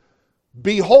is,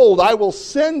 behold, I will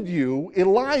send you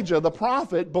Elijah the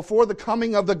prophet before the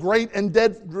coming of the great and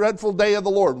dreadful day of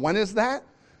the Lord. When is that?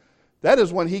 That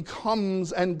is when he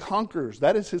comes and conquers.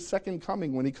 That is his second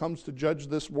coming, when he comes to judge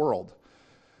this world.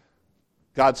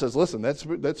 God says, listen,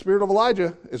 that spirit of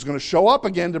Elijah is going to show up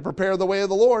again to prepare the way of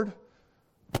the Lord.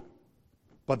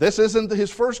 But this isn't his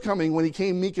first coming when he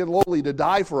came meek and lowly to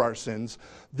die for our sins.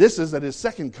 This is at his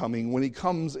second coming when he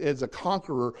comes as a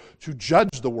conqueror to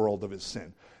judge the world of his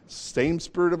sin. Same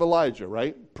spirit of Elijah,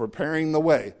 right? Preparing the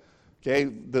way. Okay,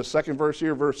 the second verse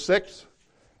here, verse 6.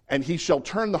 And he shall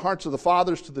turn the hearts of the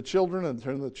fathers to the children, and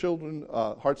turn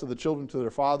the hearts of the children to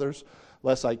their fathers,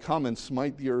 lest I come and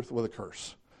smite the earth with a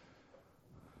curse.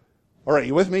 All right,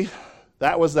 you with me?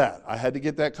 That was that. I had to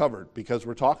get that covered because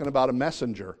we're talking about a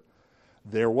messenger.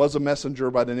 There was a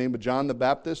messenger by the name of John the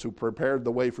Baptist who prepared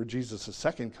the way for Jesus'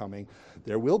 second coming.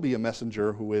 There will be a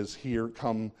messenger who is here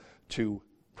come to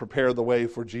prepare the way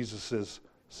for Jesus'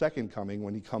 second coming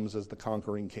when he comes as the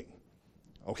conquering king.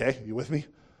 Okay, you with me?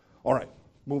 All right,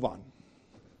 move on.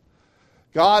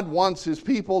 God wants his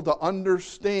people to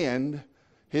understand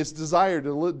his desire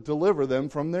to deliver them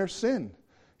from their sin.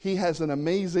 He has an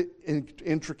amazing,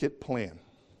 intricate plan.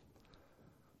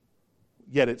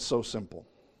 Yet it's so simple.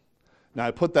 Now,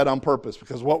 I put that on purpose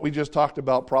because what we just talked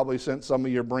about probably sent some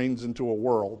of your brains into a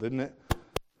whirl, didn't it?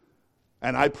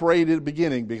 And I prayed at the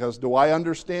beginning because do I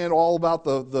understand all about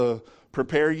the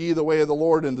prepare ye the way of the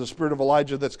Lord and the spirit of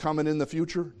Elijah that's coming in the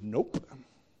future? Nope.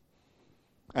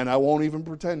 And I won't even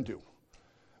pretend to.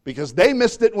 Because they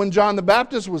missed it when John the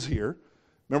Baptist was here.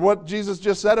 Remember what Jesus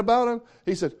just said about him?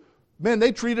 He said, man,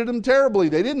 they treated him terribly.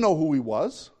 They didn't know who he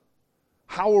was.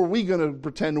 How are we going to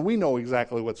pretend we know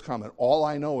exactly what's coming? All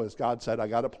I know is God said, I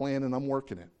got a plan and I'm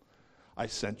working it. I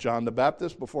sent John the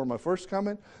Baptist before my first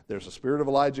coming. There's a spirit of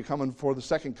Elijah coming before the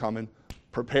second coming.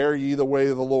 Prepare ye the way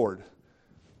of the Lord.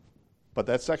 But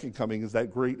that second coming is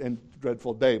that great and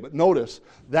dreadful day. But notice,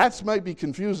 that might be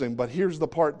confusing, but here's the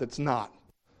part that's not.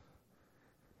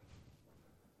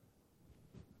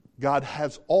 God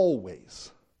has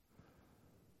always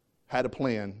had a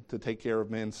plan to take care of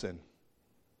man's sin.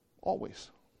 Always.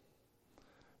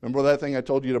 Remember that thing I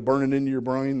told you to burn it into your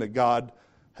brain, that God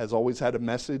has always had a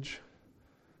message?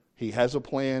 He has a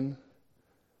plan,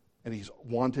 and he's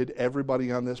wanted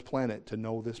everybody on this planet to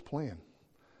know this plan.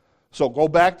 So go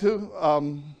back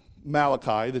to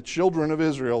Malachi. The children of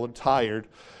Israel are tired.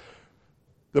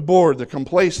 They're bored. They're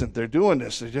complacent. They're doing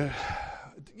this. They're just,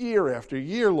 year after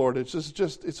year, Lord, it's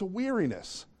just it's a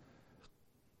weariness.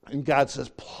 And God says,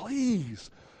 please,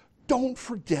 don't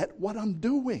forget what I'm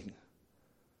doing.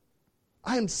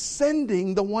 I am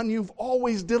sending the one you've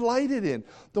always delighted in,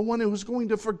 the one who is going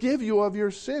to forgive you of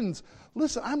your sins.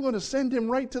 Listen, I'm going to send him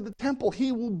right to the temple.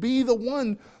 He will be the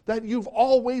one that you've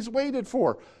always waited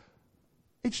for.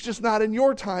 It's just not in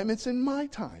your time, it's in my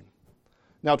time.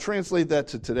 Now translate that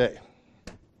to today.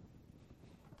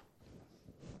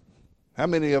 How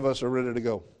many of us are ready to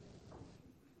go?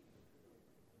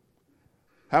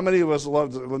 How many of us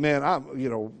love, man,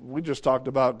 we just talked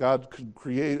about God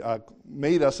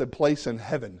made us a place in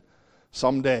heaven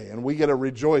someday, and we get to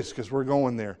rejoice because we're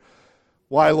going there.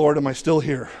 Why, Lord, am I still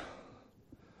here?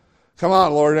 Come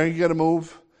on, Lord, are you going to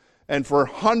move? And for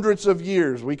hundreds of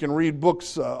years, we can read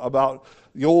books about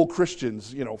the old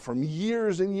Christians, from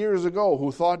years and years ago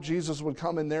who thought Jesus would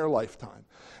come in their lifetime.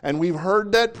 And we've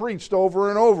heard that preached over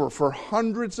and over for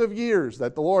hundreds of years,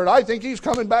 that the Lord, I think he's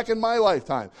coming back in my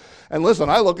lifetime. And listen,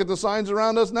 I look at the signs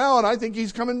around us now, and I think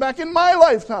he's coming back in my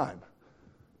lifetime.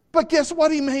 But guess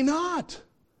what? He may not.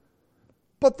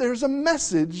 But there's a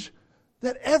message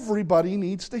that everybody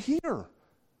needs to hear.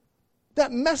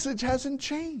 That message hasn't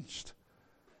changed.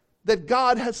 That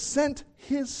God has sent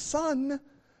his Son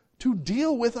to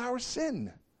deal with our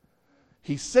sin.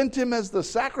 He sent him as the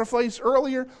sacrifice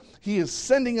earlier. He is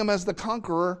sending him as the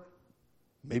conqueror,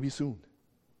 maybe soon.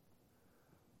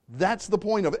 That's the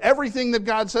point of everything that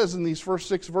God says in these first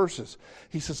 6 verses.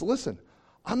 He says, listen,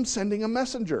 I'm sending a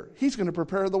messenger. He's going to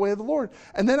prepare the way of the Lord.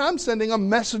 And then I'm sending a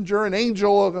messenger, an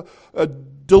angel, a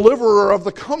deliverer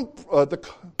of come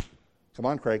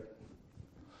on, Craig,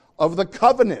 of the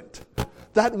covenant.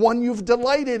 That one you've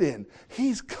delighted in.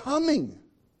 He's coming.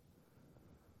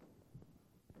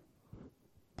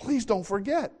 Please don't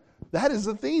forget. That is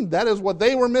the theme. That is what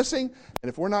they were missing. And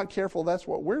if we're not careful, that's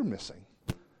what we're missing.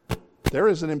 There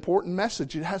is an important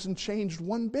message. It hasn't changed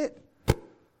one bit.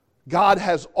 God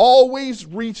has always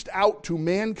reached out to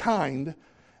mankind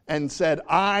and said,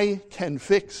 I can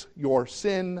fix your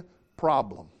sin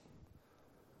problem.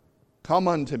 Come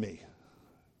unto me.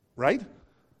 Right?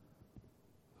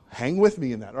 Hang with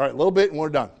me in that. All right, a little bit and we're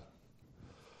done.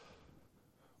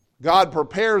 God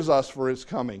prepares us for his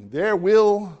coming. There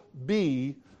will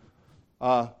be,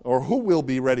 or who will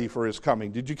be ready for his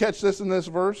coming? Did you catch this in this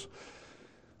verse?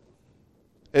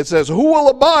 It says, who will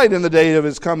abide in the day of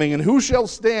his coming, and who shall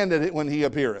stand at it when he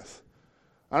appeareth?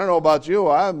 I don't know about you.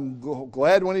 I'm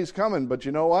glad when he's coming, but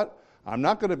you know what? I'm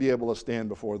not going to be able to stand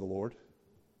before the Lord.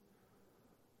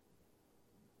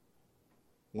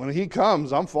 When he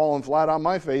comes, I'm falling flat on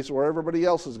my face where everybody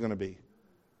else is going to be.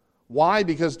 Why?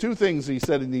 Because 2 things he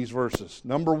said in these verses.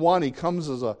 Number 1, he comes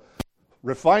as a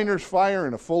refiner's fire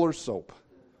and a fuller's soap.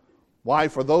 Why?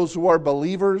 For those who are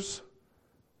believers,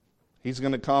 he's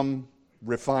going to come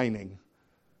refining.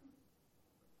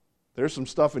 There's some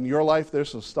stuff in your life, there's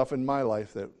some stuff in my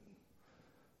life that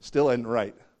still isn't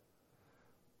right.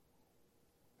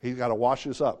 He's got to wash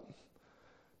us up.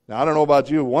 Now, I don't know about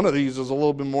you. One of these is a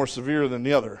little bit more severe than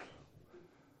the other.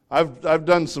 I've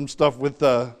done some stuff with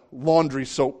laundry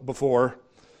soap before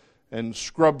and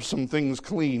scrubbed some things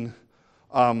clean.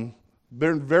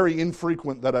 They're very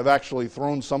infrequent that I've actually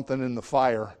thrown something in the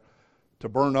fire to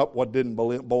burn up what didn't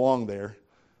belong there,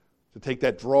 to take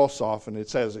that dross off, and it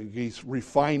says he's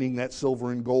refining that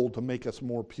silver and gold to make us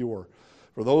more pure.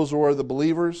 For those who are the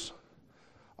believers,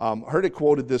 I heard it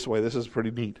quoted this way. This is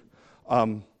pretty neat.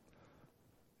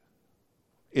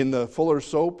 In the Fuller's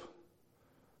soap,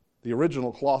 the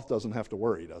original cloth doesn't have to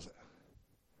worry, does it?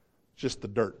 Just the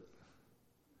dirt.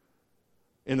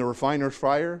 In the refiner's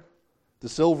fire, the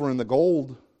silver and the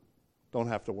gold don't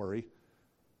have to worry.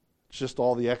 It's just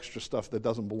all the extra stuff that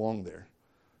doesn't belong there.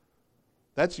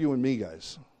 That's you and me,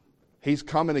 guys. He's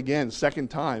coming again, second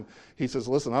time. He says,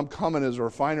 listen, I'm coming as a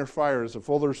refiner's fire, as a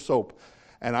Fuller's soap.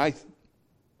 And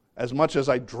as much as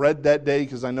I dread that day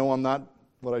because I know I'm not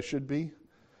what I should be,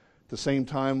 at the same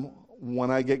time,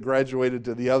 when I get graduated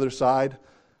to the other side,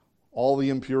 all the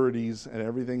impurities and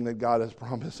everything that God has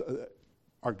promised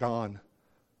are gone.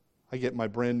 I get my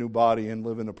brand new body and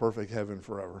live in a perfect heaven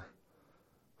forever.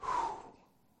 Whew.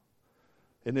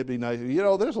 Isn't it be nice? You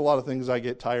know, there's a lot of things I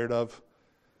get tired of.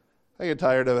 I get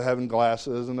tired of having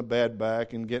glasses and a bad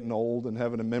back and getting old and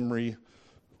having a memory.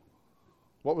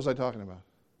 What was I talking about?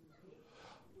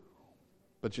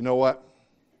 But you know what?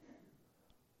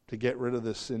 To get rid of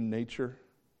this sin nature,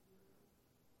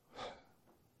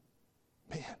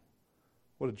 man,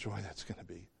 what a joy that's going to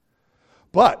be.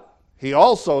 But he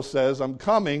also says, I'm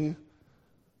coming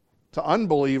to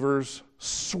unbelievers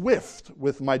swift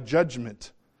with my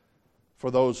judgment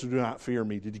for those who do not fear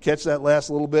me. Did you catch that last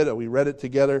little bit? We read it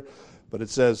together, but it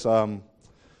says, I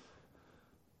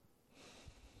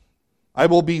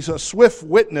will be a swift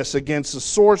witness against the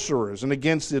sorcerers and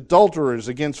against the adulterers,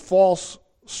 against false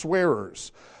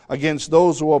swearers, against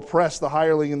those who oppress the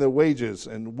hireling in their wages,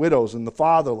 and widows and the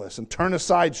fatherless, and turn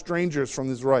aside strangers from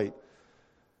his right,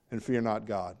 and fear not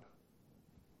God.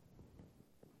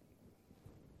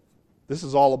 This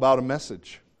is all about a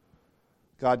message.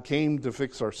 God came to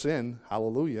fix our sin.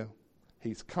 Hallelujah.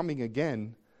 He's coming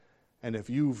again. And if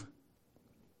you've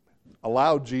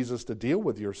allowed Jesus to deal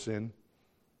with your sin,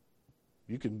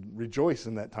 you can rejoice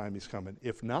in that time he's coming.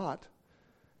 If not,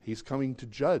 he's coming to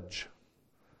judge.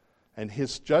 And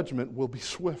his judgment will be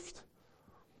swift.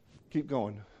 Keep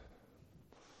going.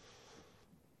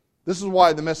 This is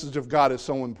why the message of God is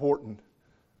so important.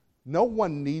 No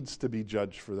one needs to be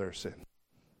judged for their sin.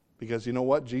 Because you know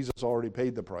what? Jesus already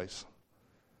paid the price.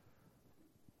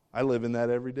 I live in that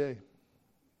every day.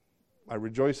 I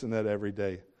rejoice in that every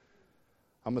day.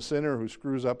 I'm a sinner who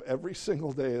screws up every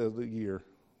single day of the year.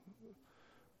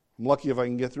 I'm lucky if I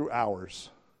can get through hours.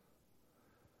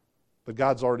 But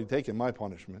God's already taken my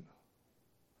punishment.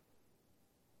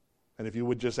 And if you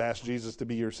would just ask Jesus to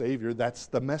be your Savior, that's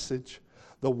the message.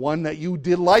 The one that you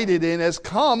delighted in has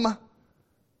come.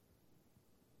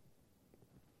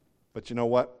 But you know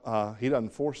what? He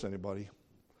doesn't force anybody.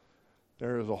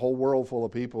 There is a whole world full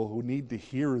of people who need to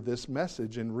hear this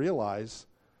message and realize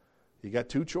you got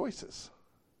two choices.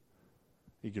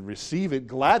 You can receive it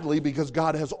gladly because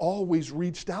God has always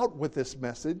reached out with this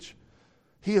message.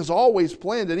 He has always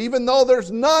planned it. Even though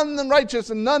there's none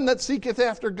righteous and none that seeketh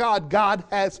after God, God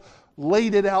has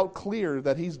laid it out clear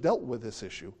that he's dealt with this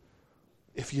issue.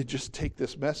 If you just take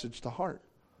this message to heart.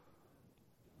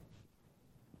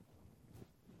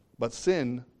 But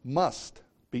sin must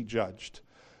be judged.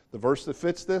 The verse that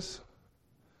fits this,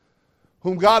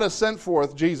 whom God has sent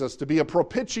forth, Jesus, to be a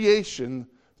propitiation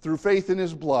through faith in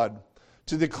his blood,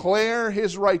 to declare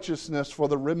his righteousness for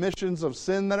the remissions of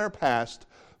sin that are past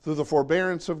through the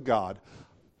forbearance of God.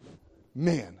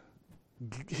 Man,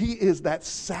 he is that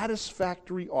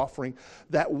satisfactory offering,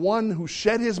 that one who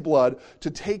shed his blood to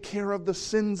take care of the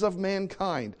sins of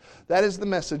mankind. That is the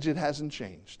message. It hasn't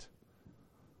changed.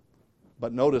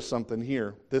 But notice something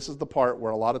here. This is the part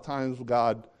where a lot of times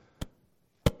God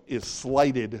is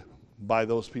slighted by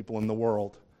those people in the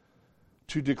world.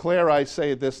 To declare, I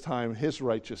say at this time, his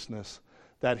righteousness,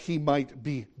 that he might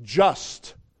be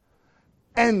just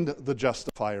and the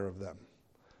justifier of them.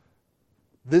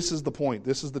 This is the point.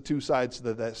 This is the two sides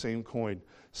to that same coin.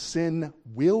 Sin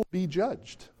will be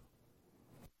judged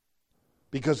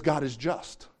because God is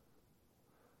just.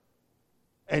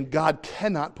 And God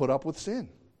cannot put up with sin.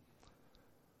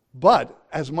 But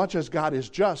as much as God is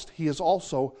just, he is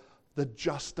also the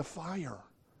justifier.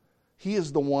 He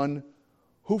is the one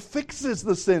who fixes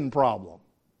the sin problem.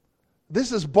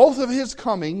 This is both of his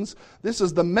comings. This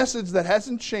is the message that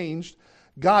hasn't changed.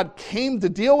 God came to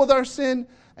deal with our sin,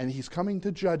 and he's coming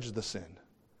to judge the sin.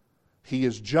 He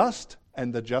is just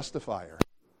and the justifier.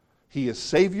 He is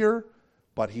Savior,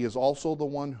 but He is also the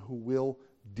one who will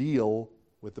deal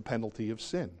with the penalty of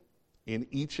sin in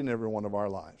each and every one of our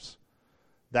lives.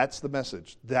 That's the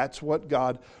message. That's what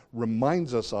God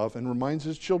reminds us of and reminds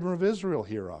His children of Israel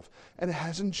here of. And it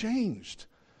hasn't changed.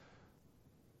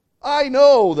 I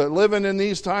know that living in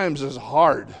these times is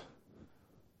hard.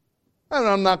 And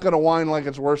I'm not going to whine like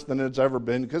it's worse than it's ever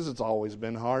been, because it's always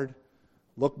been hard.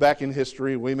 Look back in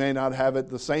history, we may not have it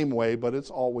the same way, but it's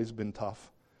always been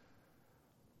tough.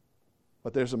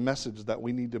 But there's a message that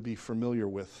we need to be familiar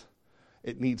with.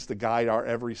 It needs to guide our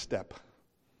every step.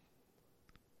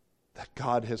 That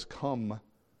God has come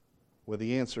with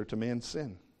the answer to man's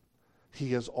sin.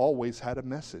 He has always had a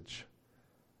message.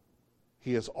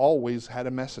 He has always had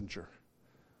a messenger.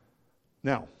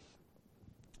 Now,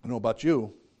 I don't know about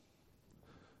you,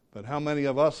 but how many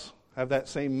of us have that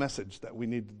same message that we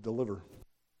need to deliver?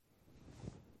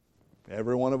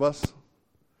 Every one of us?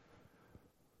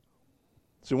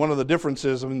 See, one of the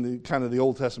differences in the kind of the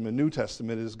Old Testament and New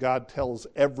Testament is God tells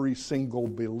every single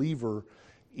believer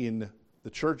in the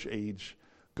church age,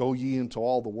 go ye into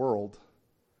all the world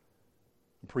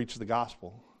and preach the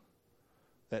gospel.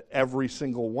 That every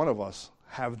single one of us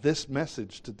have this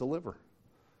message to deliver.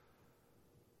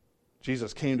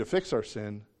 Jesus came to fix our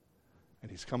sin, and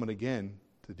He's coming again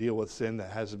to deal with sin that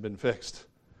hasn't been fixed.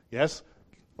 Yes?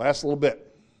 Last little bit.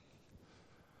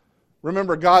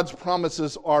 Remember, God's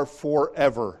promises are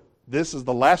forever. This is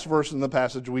the last verse in the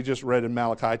passage we just read in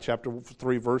Malachi chapter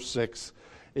 3, verse 6.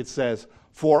 It says,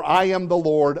 "For I am the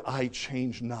Lord, I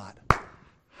change not."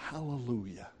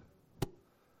 Hallelujah.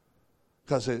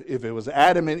 Because if it was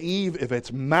Adam and Eve, if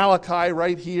it's Malachi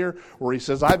right here, where He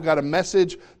says, I've got a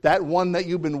message, that one that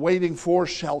you've been waiting for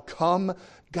shall come,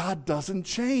 God doesn't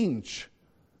change.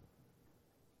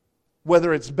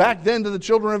 Whether it's back then to the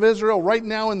children of Israel, right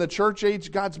now in the church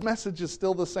age, God's message is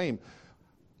still the same.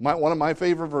 One of my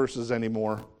favorite verses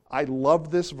anymore. I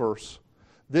love this verse.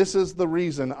 This is the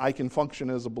reason I can function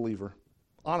as a believer.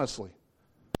 Honestly.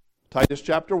 Titus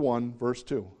chapter 1, verse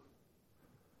 2.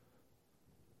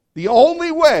 The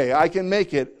only way I can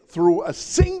make it through a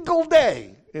single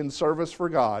day in service for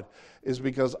God is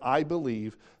because I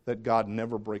believe that God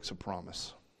never breaks a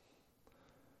promise.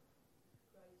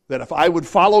 That if I would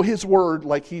follow His word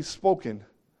like He's spoken,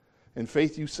 and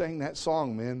Faith, you sang that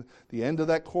song, man. The end of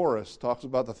that chorus talks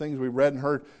about the things we read and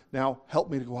heard. Now, help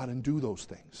me to go out and do those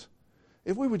things.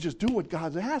 If we would just do what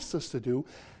God asks us to do,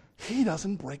 He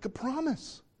doesn't break a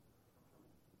promise.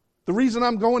 The reason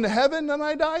I'm going to heaven and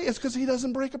I die is because He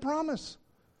doesn't break a promise.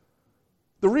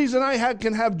 The reason I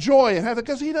can have joy and have it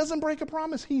because He doesn't break a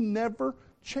promise. He never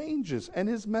changes, and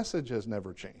His message has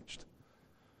never changed.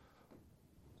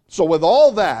 So with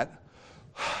all that,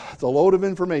 it's a load of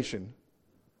information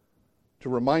to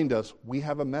remind us we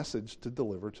have a message to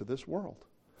deliver to this world.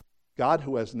 God,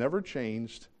 who has never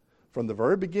changed from the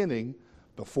very beginning,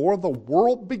 before the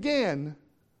world began,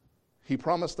 He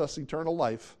promised us eternal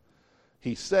life.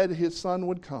 He said His Son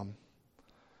would come.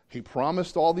 He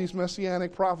promised all these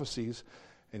messianic prophecies.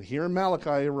 And here in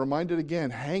Malachi, reminded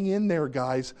again, hang in there,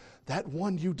 guys. That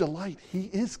one you delight, He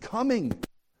is coming.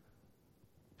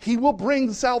 He will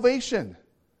bring salvation.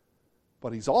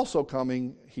 But He's also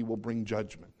coming, He will bring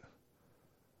judgment.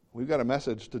 We've got a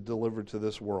message to deliver to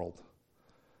this world.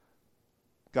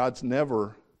 God's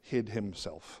never hid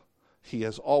Himself. He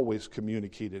has always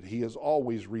communicated. He has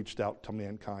always reached out to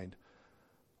mankind.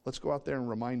 Let's go out there and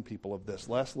remind people of this.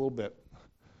 Last little bit.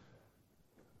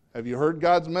 Have you heard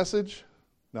God's message?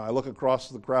 Now, I look across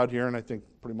the crowd here, and I think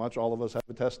pretty much all of us have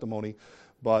a testimony,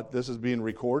 but this is being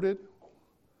recorded,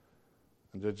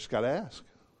 and I just got to ask.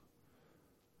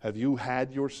 Have you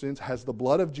had your sins? Has the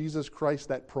blood of Jesus Christ,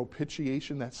 that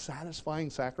propitiation, that satisfying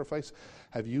sacrifice,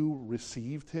 have you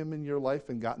received Him in your life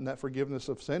and gotten that forgiveness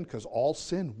of sin? Because all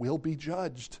sin will be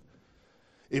judged.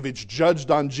 If it's judged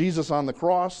on Jesus on the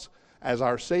cross as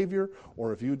our Savior,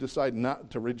 or if you decide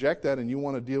not to reject that and you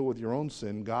want to deal with your own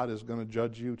sin, God is going to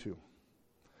judge you too.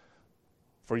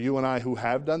 For you and I who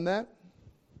have done that,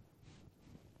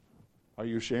 are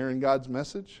you sharing God's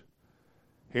message?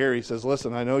 Here He says,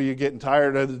 listen, I know you're getting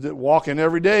tired of walking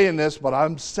every day in this, but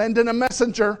I'm sending a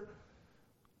messenger.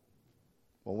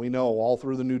 Well, we know all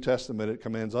through the New Testament it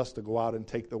commands us to go out and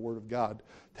take the Word of God,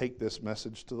 take this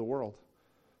message to the world.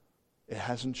 It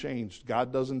hasn't changed.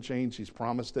 God doesn't change. He's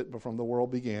promised it from the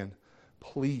world began.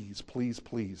 Please, please,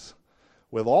 please.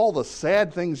 With all the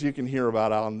sad things you can hear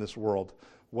about out in this world,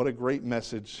 what a great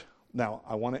message. Now,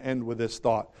 I want to end with this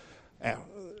thought.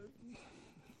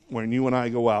 When you and I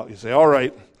go out, you say, all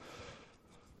right,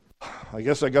 I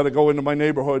guess I got to go into my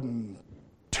neighborhood and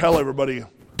tell everybody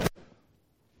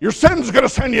Your sin's going to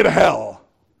send you to hell.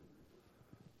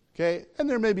 Okay, and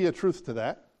there may be a truth to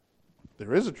that.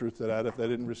 There is a truth to that if they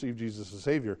didn't receive Jesus as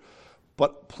Savior.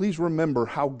 But please remember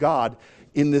how God,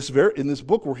 in this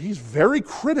book where he's very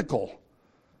critical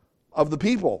of the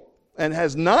people and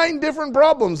has 9 different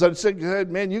problems that said,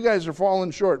 man, you guys are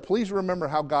falling short. Please remember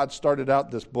how God started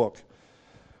out this book.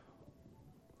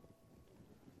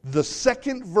 The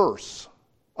second verse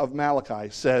of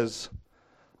Malachi says,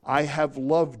 I have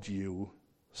loved you,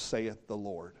 saith the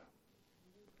Lord.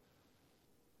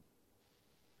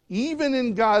 Even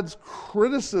in God's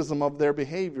criticism of their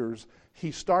behaviors,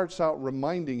 he starts out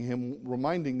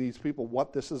reminding these people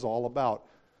what this is all about.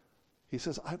 He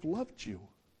says, I've loved you.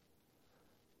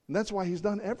 And that's why he's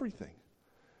done everything.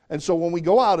 And so when we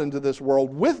go out into this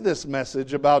world with this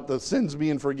message about the sins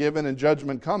being forgiven and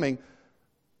judgment coming,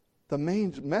 the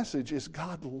main message is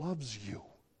God loves you.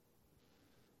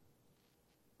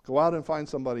 Go out and find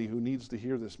somebody who needs to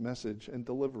hear this message and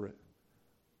deliver it.